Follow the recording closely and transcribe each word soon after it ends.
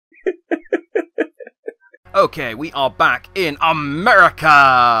Okay, we are back in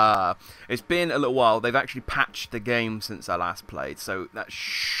America! It's been a little while. They've actually patched the game since I last played, so that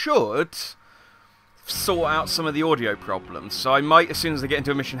should sort out some of the audio problems. So I might, as soon as I get into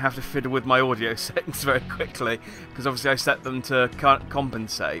a mission, have to fiddle with my audio settings very quickly, because obviously I set them to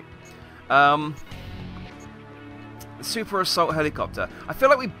compensate. Super Assault Helicopter. I feel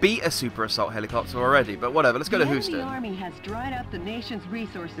like we beat a Super Assault Helicopter already, but whatever. Let's go to Houston. The Army has dried up the nation's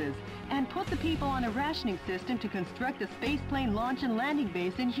resources and put the people on a rationing system to construct a spaceplane launch and landing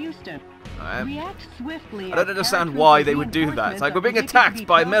base in Houston. React swiftly. I don't understand why they would do that. It's like, we're being attacked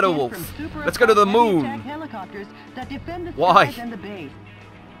by Metal Wolf. Let's go to the moon. Helicopters that defend the why? skies and the base.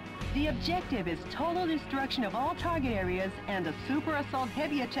 The objective is total destruction of all target areas and a Super Assault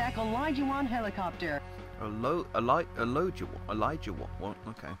Heavy Attack Elijah 1 helicopter. Elijah 1? What?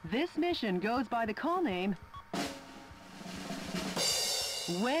 Okay. This mission goes by the call name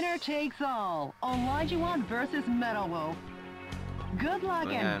Winner Takes All, Elijah 1 versus Metal Wolf. Good luck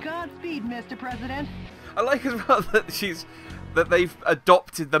and Godspeed, Mr. President. I like as well that they've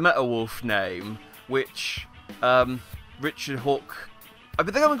adopted the Metal Wolf name, which Richard Hawk. I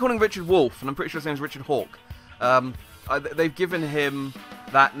think I've been calling him Richard Wolf, and I'm pretty sure his name's Richard Hawk. They've given him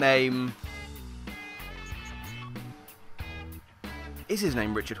that name. Is his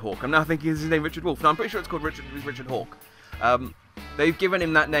name Richard Hawk? I'm now thinking is his name Richard Wolf. No, I'm pretty sure it's called Richard Hawk. They've given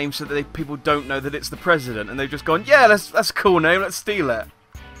him that name so that people don't know that it's the president, and they've just gone, yeah, that's a cool name, let's steal it.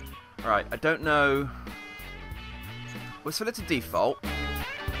 Right, I don't know. We'll set it to default.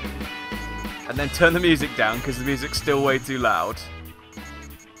 And then turn the music down, because the music's still way too loud.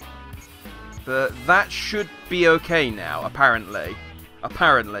 But that should be okay now, apparently.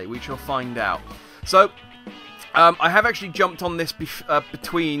 Apparently, we shall find out. So, I have actually jumped on this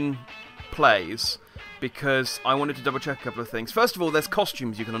between plays, because I wanted to double check a couple of things. First of all, there's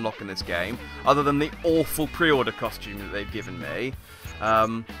costumes you can unlock in this game, other than the awful pre-order costume that they've given me.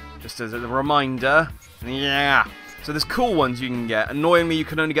 Just as a reminder. Yeah. So there's cool ones you can get. Annoyingly, you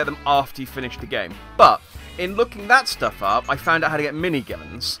can only get them after you finish the game. But in looking that stuff up, I found out how to get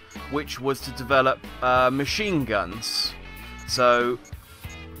miniguns, which was to develop machine guns. So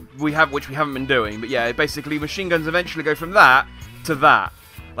which we haven't been doing, but yeah, basically machine guns eventually go from that to that.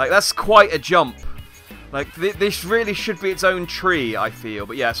 Like, that's quite a jump. Like, this really should be its own tree, I feel.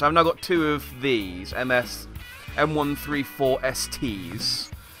 But yeah, so I've now got two of these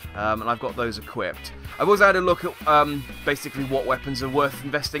M134STs, and I've got those equipped. I've also had a look at basically what weapons are worth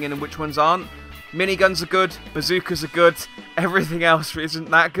investing in and which ones aren't. Miniguns are good, bazookas are good, everything else isn't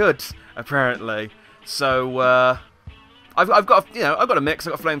that good, apparently. So I've got a mix.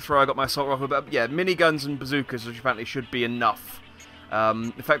 I've got a flamethrower, I've got my assault rifle, but yeah, miniguns and bazookas, which apparently should be enough.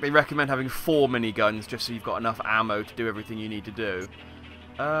 In fact, they recommend having 4 miniguns just so you've got enough ammo to do everything you need to do.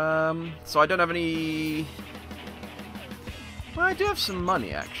 So I don't have any. Well, I do have some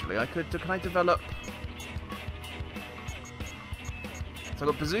money actually. Can I develop? So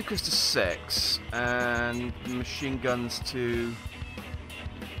I've got bazookas to 6 and machine guns to.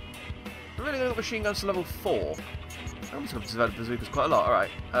 I'm really gonna got machine guns to level 4. I'm just going to develop bazookas quite a lot.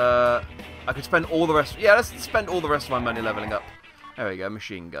 Alright. I could spend all the rest. Yeah, let's spend all the rest of my money leveling up. There we go,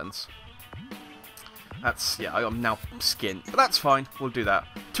 machine guns. That's, yeah, I'm now skint. But that's fine, we'll do that.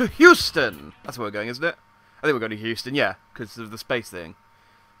 To Houston! That's where we're going, isn't it? I think we're going to Houston, yeah, because of the space thing.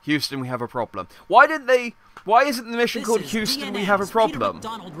 Houston, we have a problem. Why isn't the mission called Houston, we have a problem? Peter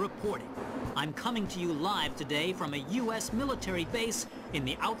McDonald reporting. I'm coming to you live today from a U.S. military base in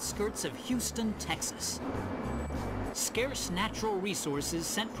the outskirts of Houston, Texas. Scarce natural resources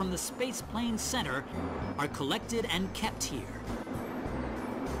sent from the Spaceplane Center are collected and kept here.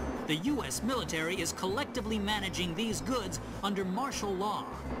 The U.S. military is collectively managing these goods under martial law.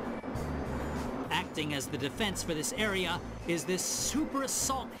 Acting as the defense for this area is this Super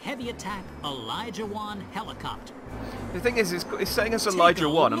Assault Heavy Attack Elijah 1 helicopter. The thing is, it's saying it's Elijah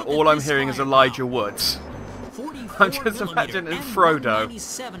 1, and all I'm hearing is Elijah Woods. I'm just imagining Frodo.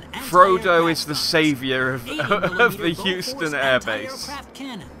 Frodo is the savior of the Houston Air Base.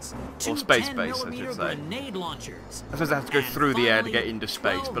 Or space base, I should say. I suppose they have to go through the air to get into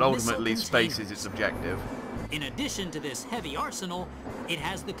space, but ultimately space is its objective. In addition to this heavy arsenal, it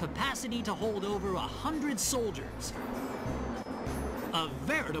has the capacity to hold over 100 soldiers. A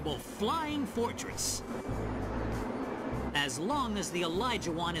veritable flying fortress. As long as the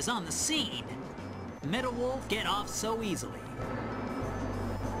Elijah 1 is on the scene, Metal Wolf get off so easily.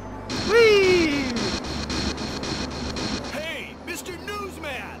 Whee! Hey, Mr.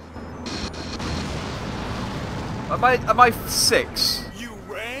 Newsman! Am I 6? You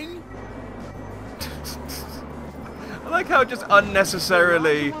rang? I like how just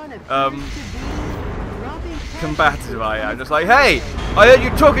unnecessarily combative I am. Just like, hey, I heard you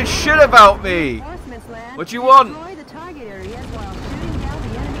talking shit about me. What do you want? Destroy the target areas while shooting down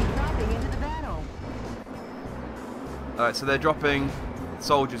the enemy dropping into the battle. Alright, so they're dropping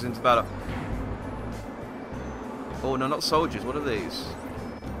soldiers into battle. Oh, no, not soldiers. What are these?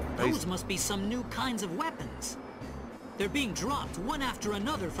 Those must be some new kinds of weapons. They're being dropped one after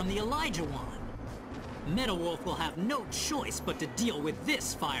another from the Elijah One. Metal Wolf will have no choice but to deal with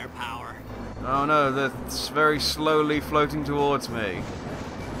this firepower. Oh no, they're very slowly floating towards me.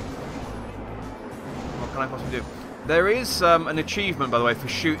 What can I possibly do? There is an achievement, by the way, for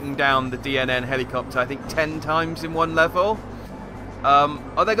shooting down the DNN helicopter, I think 10 times in one level.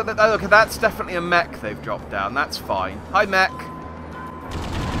 Oh, they got that. Oh, okay, that's definitely a mech they've dropped down. That's fine. Hi, mech.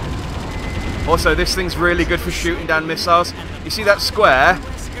 Also, this thing's really good for shooting down missiles. You see that square?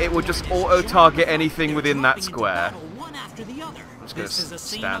 It will just auto-target anything within that square. I'm just going to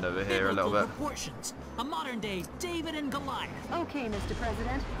stand over here a little bit. A modern-day David and Goliath. Okay, Mr.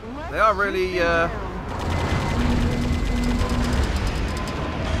 President. They are really, yeah,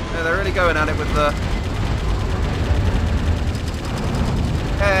 they're really going at it with the...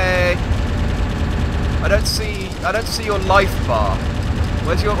 Hey! I don't see your life bar.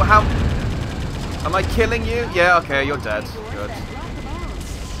 Where's your... How... Am I killing you? Yeah, okay, you're dead. Good.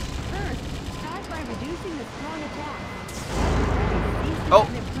 Oh,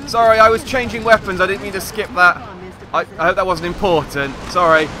 sorry, I was changing weapons. I didn't mean to skip that. I hope that wasn't important.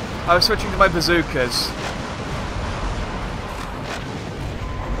 Sorry. I was switching to my bazookas.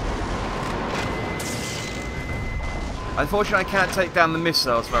 Unfortunately, I can't take down the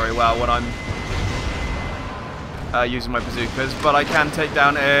missiles very well when I'm using my bazookas, but I can take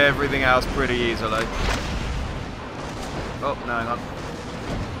down everything else pretty easily. Oh, no, hang on.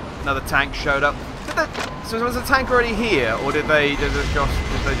 Another tank showed up. So was the tank already here, or did they just drop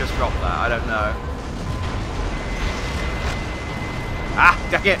that? I don't know. Ah,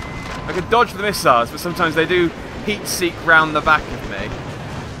 dang it! I can dodge the missiles, but sometimes they do heat seek round the back of me.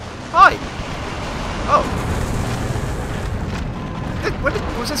 Hi! Oh.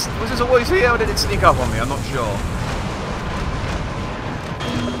 Was this always here, or did it sneak up on me? I'm not sure.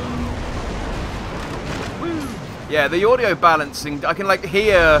 Woo. Yeah, the audio balancing, I can like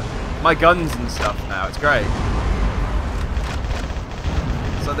hear my guns and stuff now. It's great.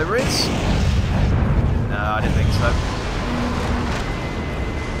 So there is... No, I didn't think so.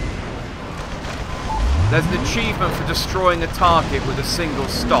 There's an achievement for destroying a target with a single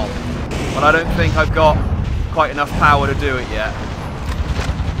stop, but I don't think I've got quite enough power to do it yet.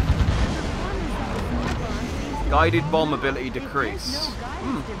 Guided bomb ability decrease.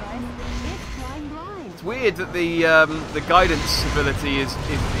 It's weird that the guidance ability is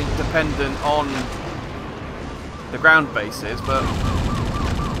dependent on the ground bases, but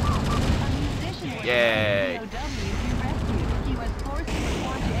yay!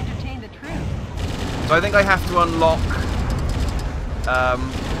 So I think I have to unlock.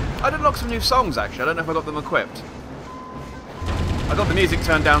 I'd unlock some new songs actually. I don't know if I got them equipped. I got the music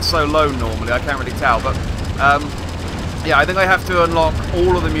turned down so low normally, I can't really tell, but. Yeah, I think I have to unlock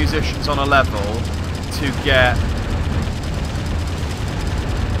all of the musicians on a level to get...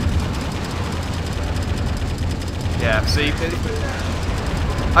 Yeah, see?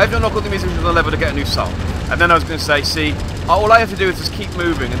 I have to unlock all the musicians on a level to get a new song. And then I was going to say, see, all I have to do is just keep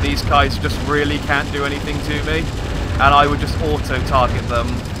moving and these guys just really can't do anything to me. And I would just auto-target them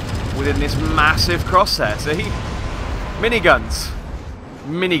within this massive crosshair, see? Miniguns.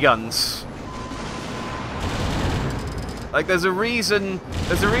 Miniguns. Like, there's a reason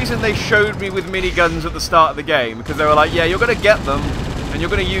they showed me with miniguns at the start of the game, because they were like, yeah, you're going to get them, and you're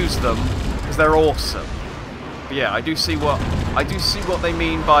going to use them, because they're awesome. But yeah, I do see what they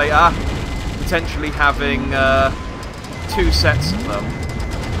mean by, potentially having, 2 sets of them.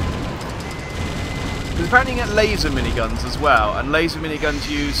 Because apparently you get laser miniguns as well, and laser miniguns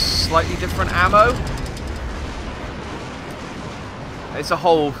use slightly different ammo. It's a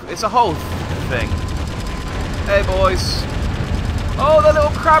whole thing. Hey boys! Oh, the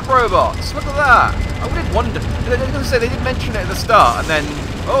little crab robots! Look at that! I did wonder. I was going to say they did mention it at the start, and then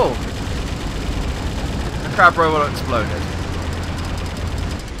oh, the crab robot exploded.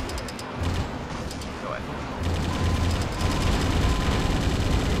 Go away.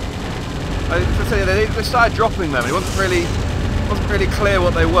 I was going to say they started dropping them. It wasn't really clear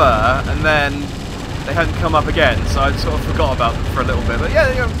what they were, and then they hadn't come up again, so I sort of forgot about them for a little bit. But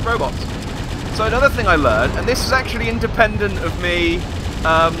yeah, they're robots. So another thing I learned, and this is actually independent of me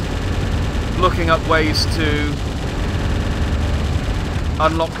looking up ways to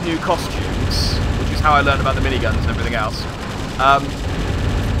unlock new costumes, which is how I learned about the miniguns and everything else.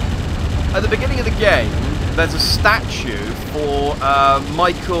 At the beginning of the game, there's a statue for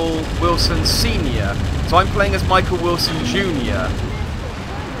Michael Wilson Sr. So I'm playing as Michael Wilson Jr.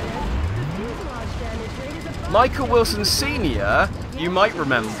 Michael Wilson Sr., you might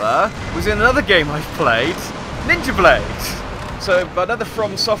remember, was in another game I've played, Ninja Blade. So another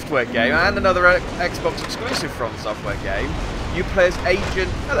From Software game and another Xbox exclusive From Software game. You play as Agent...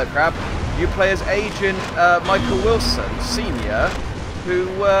 Hello, Crab. You play as Agent Michael Wilson Sr., who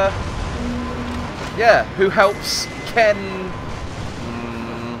helps Ken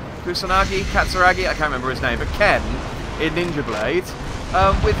Katsuragi, I can't remember his name, but Ken in Ninja Blade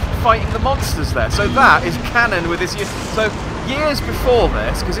with fighting the monsters there. So that is canon with this year. So years before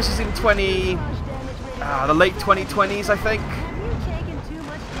this, because this is in the late 2020s, I think.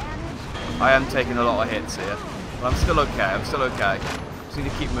 I am taking a lot of hits here, but I'm still okay. I'm still okay. Just need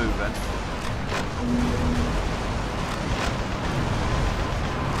to keep moving.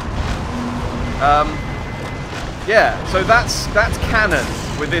 Yeah, so that's canon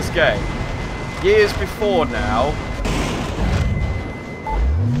with this game. Years before now,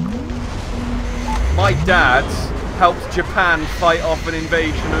 my dad helped Japan fight off an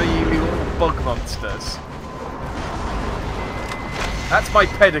invasion of illegal bug monsters. That's my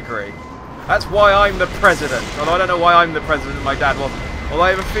pedigree. That's why I'm the president. Although I don't know why I'm the president, my dad was. Although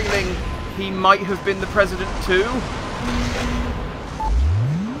I have a feeling he might have been the president too.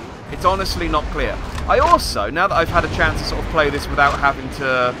 It's honestly not clear. I also, now that I've had a chance to sort of play this without having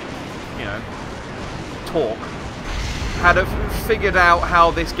to, you know, talk, figured out how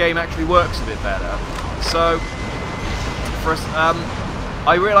this game actually works a bit better. So, first,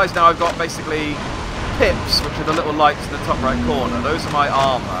 I realise now I've got basically pips, which are the little lights in the top right corner. Those are my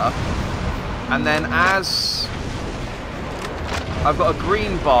armour. And then as I've got a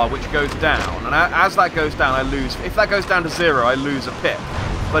green bar which goes down, and as that goes down I lose, if that goes down to 0 I lose a pip,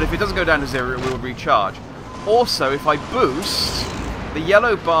 but if it doesn't go down to 0 it will recharge. Also, if I boost, the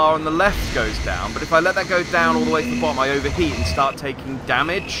yellow bar on the left goes down, but if I let that go down all the way to the bottom I overheat and start taking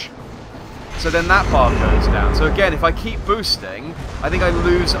damage. So then that bar goes down. So again, if I keep boosting, I think I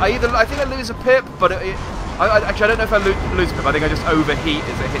lose, I think I lose a pip, but actually I don't know if I lose a pip, I think I just overheat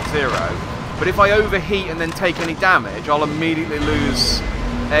as it hits 0. But if I overheat and then take any damage, I'll immediately lose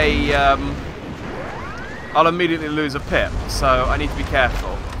a pip. So I need to be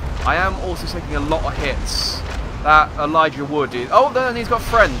careful. I am also taking a lot of hits. That Elijah Wood is... Oh, then he's got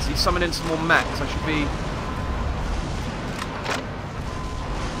friends. He's summoned in some more mechs. I should be...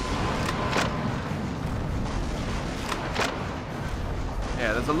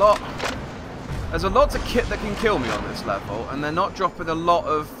 Yeah, there's a lot... There's a lot to kit that can kill me on this level, and they're not dropping a lot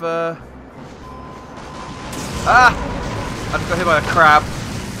of... I just got hit by a crab,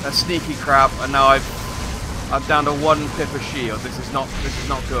 a sneaky crab, and now I'm down to 1 pip of shield. This is not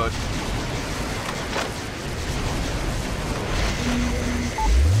good.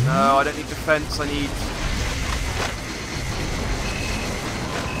 No, I don't need defense. I need...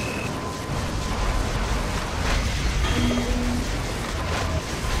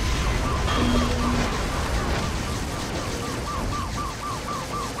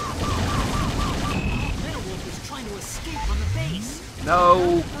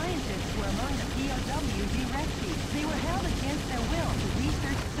 No. Scientists were among the POWs he rescued. They were held against their will to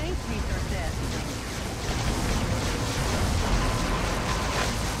research space resources.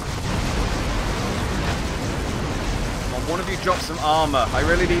 Well, one of you drop some armor. I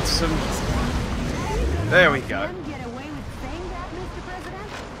really need some... There we go. Get away with saying that, Mr. President?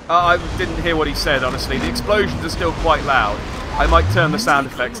 I didn't hear what he said, honestly. The explosions are still quite loud. I might turn the sound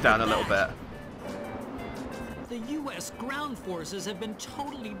effects down a little bit. The U.S. ground forces have been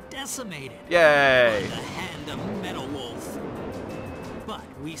totally decimated. Yay! By the hand of Metal Wolf. But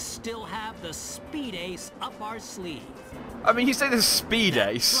we still have the Speed Ace up our sleeve. I mean, you say the Speed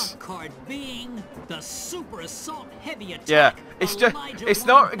Ace. Trump card being the Super Assault Heavy Attack. Yeah, it's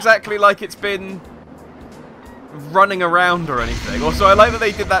not exactly like it's been running around or anything. Also, I like that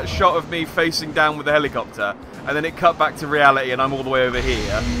they did that shot of me facing down with the helicopter, and then it cut back to reality and I'm all the way over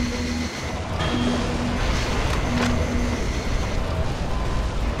here.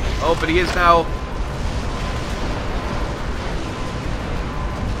 Oh, but he is now...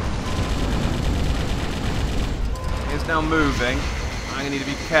 He is now moving. I'm going to need to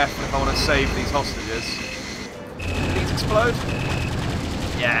be careful if I want to save these hostages. Do these explode?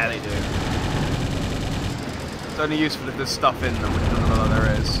 Yeah, they do. It's only useful if there's stuff in them, which I don't know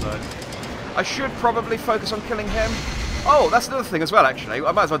there is, so... I should probably focus on killing him. Oh, that's another thing as well, actually.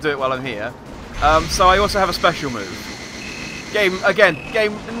 I might as well do it while I'm here. So I also have a special move. Game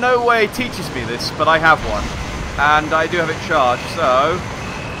in no way teaches me this, but I have one. And I do have it charged, so...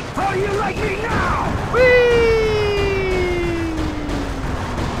 How do you like me now? Whee!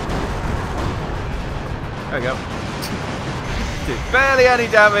 There we go. Did barely any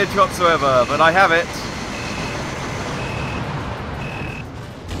damage whatsoever, but I have it.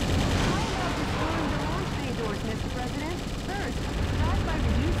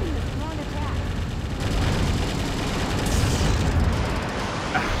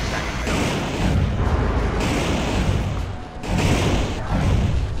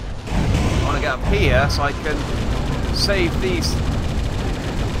 Up here so I can save these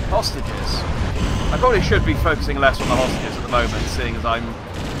hostages. I probably should be focusing less on the hostages at the moment, seeing as I'm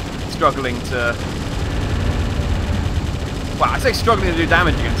struggling to... Well, I say struggling to do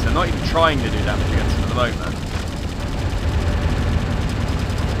damage against them, not even trying to do damage against them at the moment.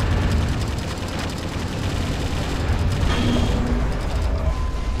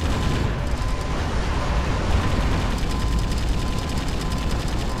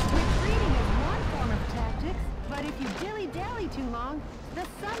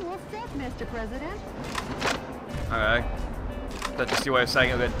 Mr. President. Okay. That's just your way of saying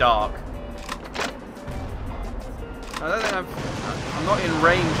it a bit dark. I don't think I'm not in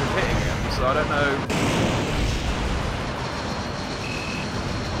range of hitting him, so I don't know.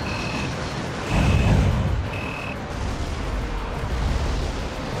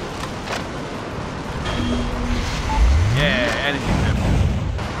 Yeah, energy pip.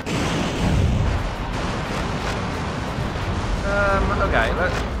 Okay,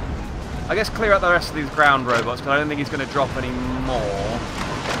 I guess clear out the rest of these ground robots, because I don't think he's going to drop any more.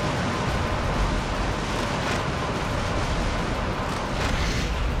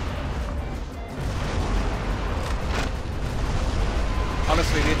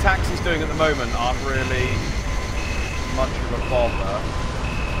 Honestly, the attacks he's doing at the moment aren't really much of a bother.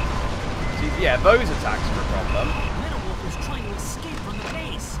 See, yeah, those attacks are a problem. Is trying to escape from the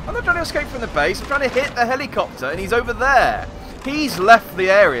base. I'm not trying to escape from the base, I'm trying to hit the helicopter, and he's over there. He's left the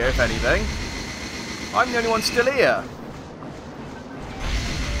area, if anything. I'm the only one still here.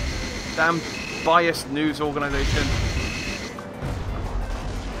 Damn biased news organisation.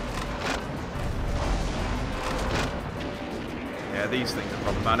 Yeah, these things are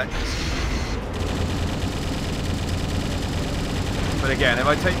problematic. But again, if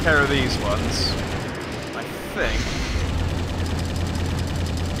I take care of these ones, I think...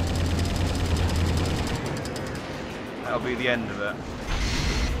 that'll be the end of it.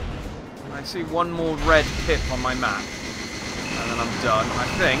 I see one more red pip on my map, and then I'm done. I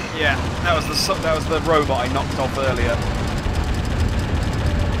think. Yeah, that was the robot I knocked off earlier.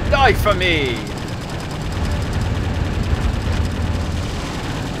 Die for me!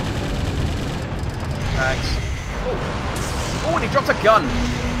 Thanks. Oh, and he dropped a gun.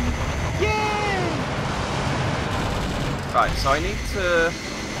 Yeah. Right, so I need to.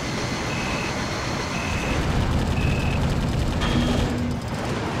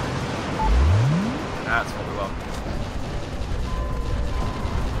 That's what we want.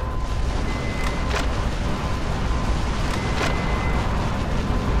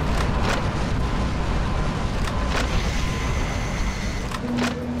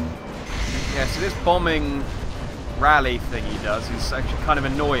 Yeah, so this bombing rally thing he does is actually kind of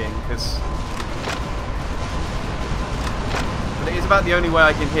annoying, because... but it is about the only way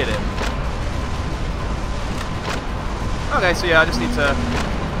I can hit him. Okay, so yeah, I just need to...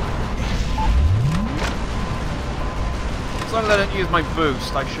 as long as I don't use my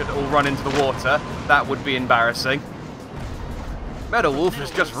boost, I should all run into the water. That would be embarrassing. Metal Wolf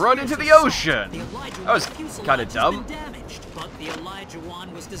has just run into the ocean! That was kind of dumb. But the Elijah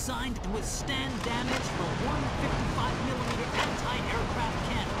One was designed to withstand damage from 155mm anti-aircraft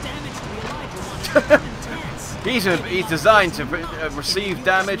cannon. Damage to the Elijah One is intense. He's designed to receive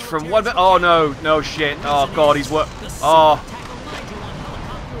damage from one... oh no, no shit. Oh god, he's what... oh...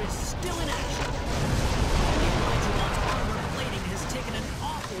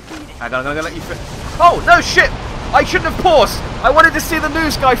 I'm gonna let you finish. Oh, no shit! I shouldn't have paused! I wanted to see the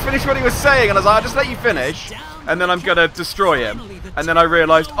news guy finish what he was saying, and I was like, I'll just let you finish, and then I'm gonna destroy him. And then I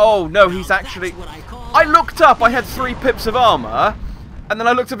realised, oh no, he's actually... I looked up, I had 3 pips of armour, and then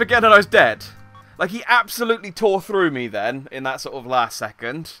I looked up again and I was dead. Like, he absolutely tore through me then, in that sort of last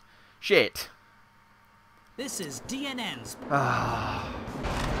second. Shit. This is DNN's.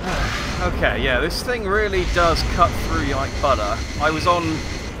 Okay, yeah, this thing really does cut through you like butter.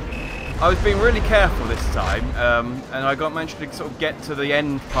 I was being really careful this time, and I managed to sort of get to the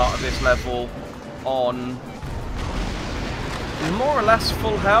end part of this level on more or less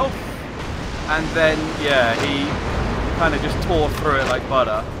full health, and then, yeah, he kind of just tore through it like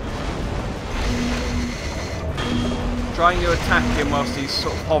butter. Trying to attack him whilst he's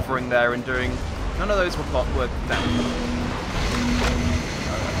sort of hovering there and doing None of those were damaged.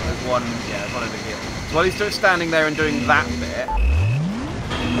 There's one, yeah, there's one over here. So while he's just standing there and doing that bit,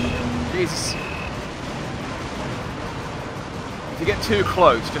 Jesus. If you get too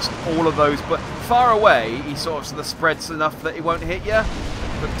close, just all of those, but far away, he sort of spreads enough that he won't hit you.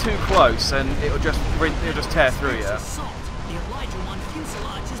 But too close, and it'll just tear through you. The Elijah 1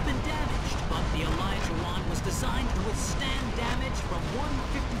 fuselage has been damaged, but the Elijah 1 was designed to withstand damage from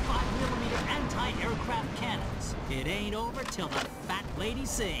 155mm anti-aircraft cannons. It ain't over till the fat lady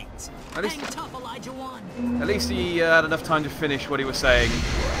sings. Hang tough, Elijah 1. At least he had enough time to finish what he was saying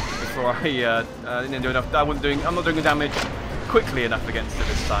before I didn't do enough. I'm not doing the damage quickly enough against it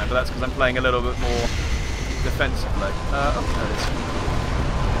this time, but that's because I'm playing a little bit more defensively. Oh, there it is.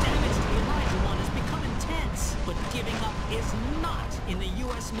 Damage to the Elijah 1 has become intense, but giving up is not in the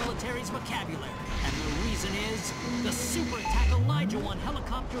U.S. military's vocabulary. And the reason is, the Super Attack Elijah 1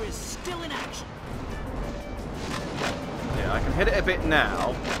 helicopter is still in action. Yeah, I can hit it a bit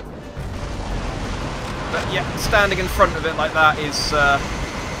now. But yeah, standing in front of it like that is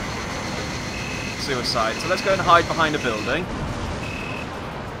suicide. So let's go and hide behind a building.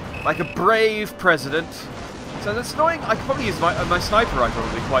 Like a brave president. So that's annoying. I could probably use my sniper rifle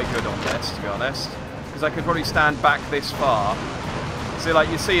would be quite good on this, to be honest. Because I could probably stand back this far. So like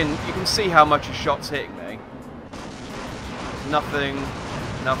you can see how much his shot's hitting me. Nothing,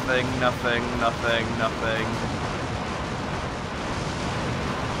 nothing, nothing, nothing, nothing.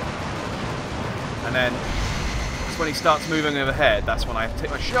 And then, just when he starts moving overhead, that's when I have to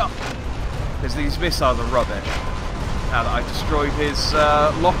take my shot. Because these missiles are rubbish. Now that I've destroyed his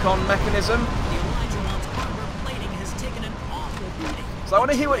lock-on mechanism. The Elijah 1's armor plating has taken an awful beating. So I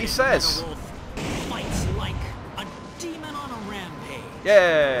want to hear what he says. Fights like a demon on a rampage.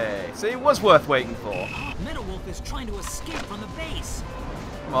 Yay! See, it was worth waiting for. Metalwolf is trying to escape from the base.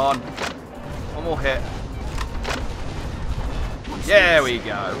 Come on. One more hit. There we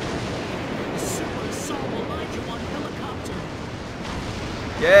go.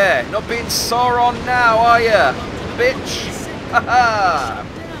 Yeah, not being Sauron now, are ya, bitch? Haha!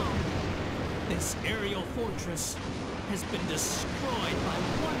 This aerial fortress has been destroyed by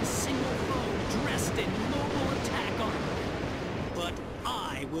one single foe dressed in noble attack armor. But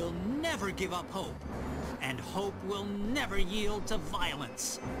I will never give up hope, and hope will never yield to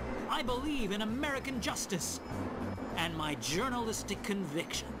violence. I believe in American justice and my journalistic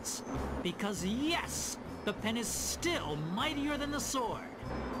convictions, because yes, the pen is still mightier than the sword.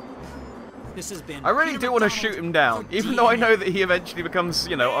 This has been. I really do want to shoot him down, even though I know that he eventually becomes,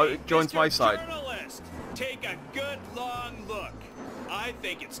 you know, joins my side. Journalist, take a good long look. I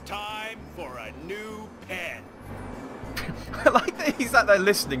think it's time for a new pen. I like that he's sat there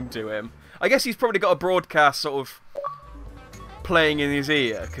listening to him. I guess he's probably got a broadcast sort of playing in his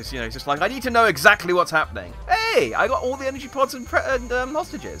ear, because, you know, he's just like, I need to know exactly what's happening. Hey, I got all the energy pods and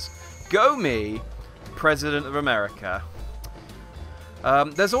hostages. Go me, President of America.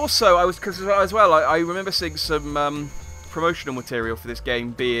 There's also, I remember seeing some promotional material for this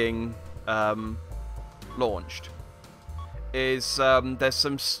game being launched. There's some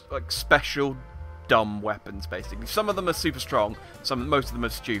like special dumb weapons basically. Some of them are super strong, most of them are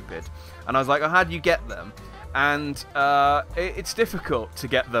stupid. And I was like, oh, how do you get them? And it's difficult to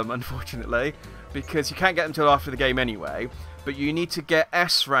get them, unfortunately, because you can't get them till after the game anyway. But you need to get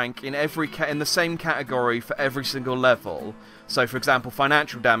S rank in in the same category for every single level. So, for example,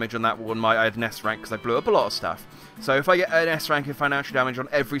 financial damage on that one, I had an S rank because I blew up a lot of stuff. So if I get an S rank in financial damage on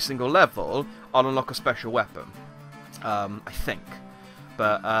every single level, I'll unlock a special weapon. I think.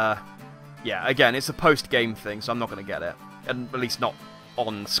 But, yeah, again, it's a post-game thing, so I'm not going to get it. And at least not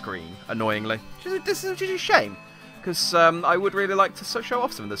on screen, annoyingly. Which is a shame. Because I would really like to show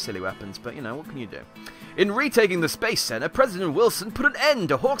off some of the silly weapons, but, you know, what can you do? In retaking the Space Center, President Wilson put an end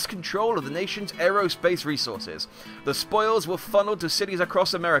to Hawk's control of the nation's aerospace resources. The spoils were funneled to cities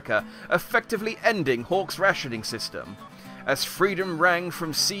across America, effectively ending Hawk's rationing system. As freedom rang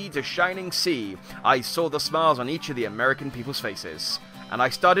from sea to shining sea, I saw the smiles on each of the American people's faces. And I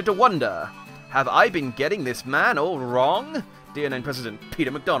started to wonder, have I been getting this man all wrong? Dear then President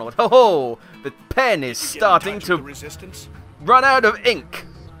Peter MacDonald, ho-ho! The pen is starting to run out of ink!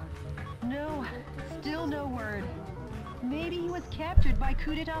 No, still no word. Maybe he was captured by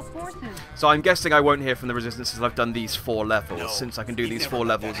coup d'etat forces. So I'm guessing I won't hear from the Resistance as I've done these 4 levels, since I can do these 4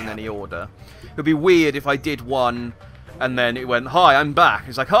 levels in any order. It would be weird if I did one, and then it went, hi, I'm back.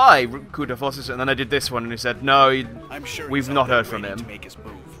 It's like, hi, coup d'etat forces, and then I did this one, and he said, no, we've not heard from him.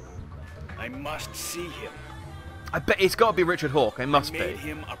 I must see him. I bet it's got to be Richard Hawke. It must made be.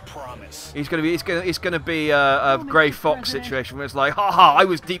 him a promise. It's gonna be a Grey Fox situation where it's like, haha, I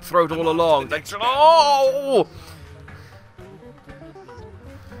was deep throat all along. Like, oh!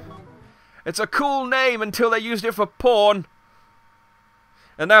 It's a cool name until they used it for porn.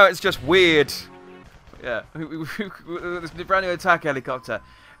 And now it's just weird. Yeah. This brand new attack helicopter.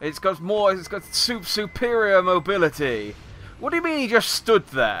 It's got superior mobility. What do you mean he just stood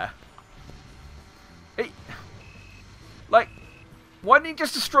there? Like, why didn't he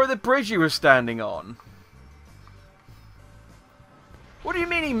just destroy the bridge he was standing on? What do you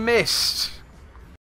mean he missed?